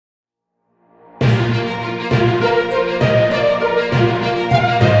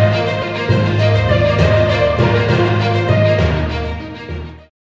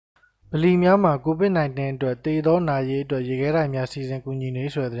Myanmar Covid-19 အတွက်တည်သောနာရေးအတွက်ရေခဲတိုင်းများစီစဉ်ကူညီနေ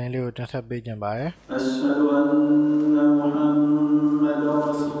ဆိုတဲ့သတင်းလေးကိုတင်ဆက်ပေးကြပါတယ်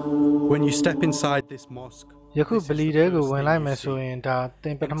။ When you step inside this mosque, ယခုဗလီတဲကိုဝင်လိုက်မယ်ဆိုရင်ဒါသ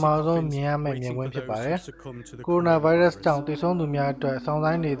င်ပထမဆုံးမြင်ရမယ့်မြင်ကွင်းဖြစ်ပါတယ်။ကိုရိုနာဗိုင်းရပ်စ်ကြောင့်သေဆုံးသူများအတွက်စောင့်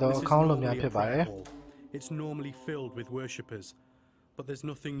ဆိုင်းနေသောအခန်းလွန်များဖြစ်ပါတယ်။ it's normally filled with worshippers, but there's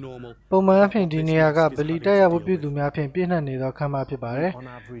nothing normal. ပုံမှန်အဖြစ်ဒီနေရာကဗလီတက်ရဝတ်ပြုသူများဖြင့်ပြည့်နှက်နေသောခန်းမဖြစ်ပါတယ်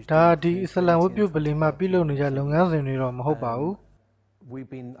။ဒါဒီအစ္စလမ်ဝတ်ပြုဗလီမှပြုလုပ်နေကြလုပ်ငန်းစဉ်တွေတော့မဟုတ်ပါဘူး။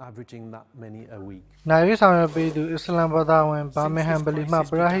 We've been averaging that many a week. နိုင်ရေးဆောင်ရွက်ပေးသူအစ္စလမ်ဘာသာဝင်ဘာမင်ဟန်ဗလီမှ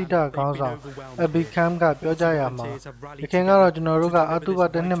ပရဟိတခေါင်းဆောင်အဘီကမ်ကပြောကြားရမှာရခိုင်ကတော့ကျွန်တော်တို့ကအတုပ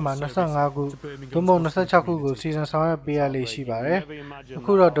တစ်နှစ်မှာ25ခုသို့မဟုတ်26ခုကိုစီစဉ်ဆောင်ရွက်ပေးရလေရှိပါတယ်။အ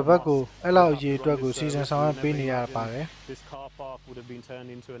ခုတော့တစ်ပတ်ကိုအဲ့လောက်အရေးအတွက်ကိုစီစဉ်ဆောင်ရွက်ပေးနေရပါတယ်။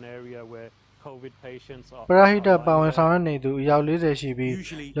 ပရဟိတပါဝင်ဆောင်ရွက်နေသူအယောက်40ရှိပြီး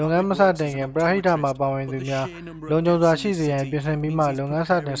လုပ်ငန်းမစတင်ခင်ပရဟိတမှာပါဝင်သူများလုံခြုံစွာရှိစေရန်ပြင်ဆင်ပြီးမှလုပ်ငန်း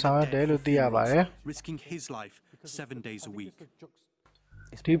စတင်ဆောင်ရွက်တယ်လို့သိရပါတယ်။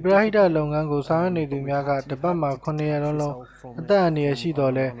 ဒီပရဟိတလုပ်ငန်းကိုဆောင်ရွက်နေသူများကတစ်ပတ်မှာ9ရက်လုံးအသက်အန္တရာယ်ရှိ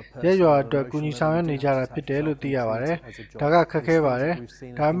တော်လဲရက်ရွာအတွက်ကူညီဆောင်ရွက်နေကြတာဖြစ်တယ်လို့သိရပါတယ်။ဒါကခက်ခဲပါတယ်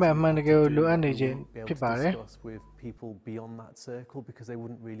။ဒါပေမဲ့အမှန်တကယ်ကိုလိုအပ်နေခြင်းဖြစ်ပါတယ်။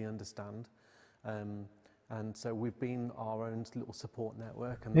 And so we've been our own little support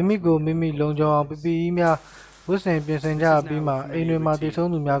network. မိမိကိုမိမိလုံခြုံအောင် PPE များဝတ်ဆင်ပြင်ဆင်ကြပြီးမှအိမ်တွေမှာတည်ဆုံး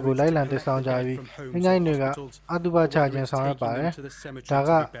သူများကိုလိုက်လံတည်ဆောင်ကြပြီးအငိုင်းတွေကအတုပချခြင်းဆောင်ရွက်ပါတယ်။ဒါ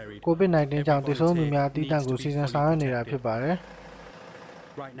က Covid-19 ကြောင့်တည်ဆုံးသူများအတိအကျကိုစီစဉ်ဆောင်ရွက်နေတာဖြစ်ပါတယ်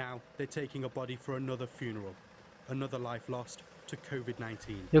။ Right now they're taking a body for another funeral, another life lost to COVID-19.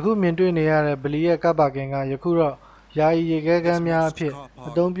 ယခုမြင်တွေ့နေရတဲ့ဗလီရဲ့ကပ္ပကင်ကယခုတော့ယာယီရေခဲကမ်းများအဖြစ်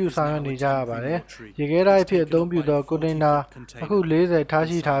အသုံးပြုဆောင်ရွက်နေကြရပါတယ်။ရေခဲတိုင်းအဖြစ်အသုံးပြုသောကွန်တိန်နာအခု40ထား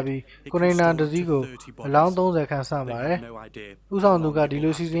ရှိထားပြီးကွန်တိန်နာတစ်စီးကိုအလောင်း30ခန့်ဆန့်ပါတယ်။ဥဆောင်သူကဒီ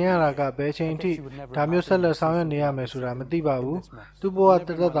လိုစီစဉ်ရတာကဘယ်ချိန်ထိဒါမျိုးဆက်လက်ဆောင်ရွက်နေရမယ်ဆိုတာမသိပါဘူး။သူ့ဘဝတသ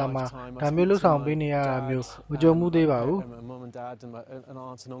က်တာမှာဒါမျိုးလှုပ်ဆောင်ပေးနေရတာမျိုးမကြုံမှုသေးပါဘူး။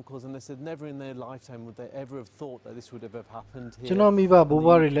 ကျွန်တော်မိဘဘိုး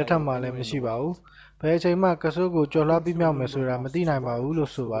ဘွားတွေလက်ထက်မှာလည်းမရှိပါဘူး။ဘယ်အချိန်မှကဆိုးကိုကြော်လွှားပြီးမြောက်မယ်ဆိုတာမသိနိုင်ပါဘူး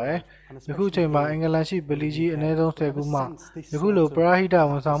လို့ဆိုပါတယ်။ယခုချိန်မှာအင်္ဂလန်ရှိဗလီကြီးအနည်းဆုံး10ခုမှယခုလိုပရဟိတ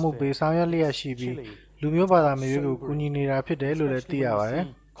ဝန်ဆောင်မှုပေးဆောင်ရွက်လျက်ရှိပြီးလူမျိုးဘာသာမျိုးကိုကူညီနေတာဖြစ်တယ်လို့လည်းသိရပါတယ်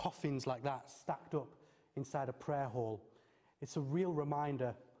။ Coffins like that stacked up inside a prayer hall. It's a real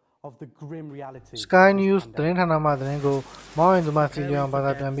reminder of the grim reality. Sky News သတင်းဌာနမှသတင်းကိုမောင်ရင်သူမှစီလျောင်းဘာ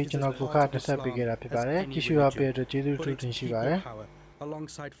သာပြန်ပြီးကျွန်တော်ကိုခတင်ဆက်ပေးခဲ့တာဖြစ်ပါတယ်။ကြည့်ရှုအားပေးတဲ့အတွက်ကျေးဇူးတင်ရှိပါတယ်။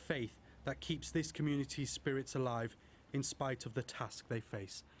 Alongside faith that keeps this community's spirits alive in spite of the task they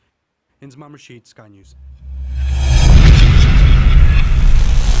face. In Myanmar, Sky News.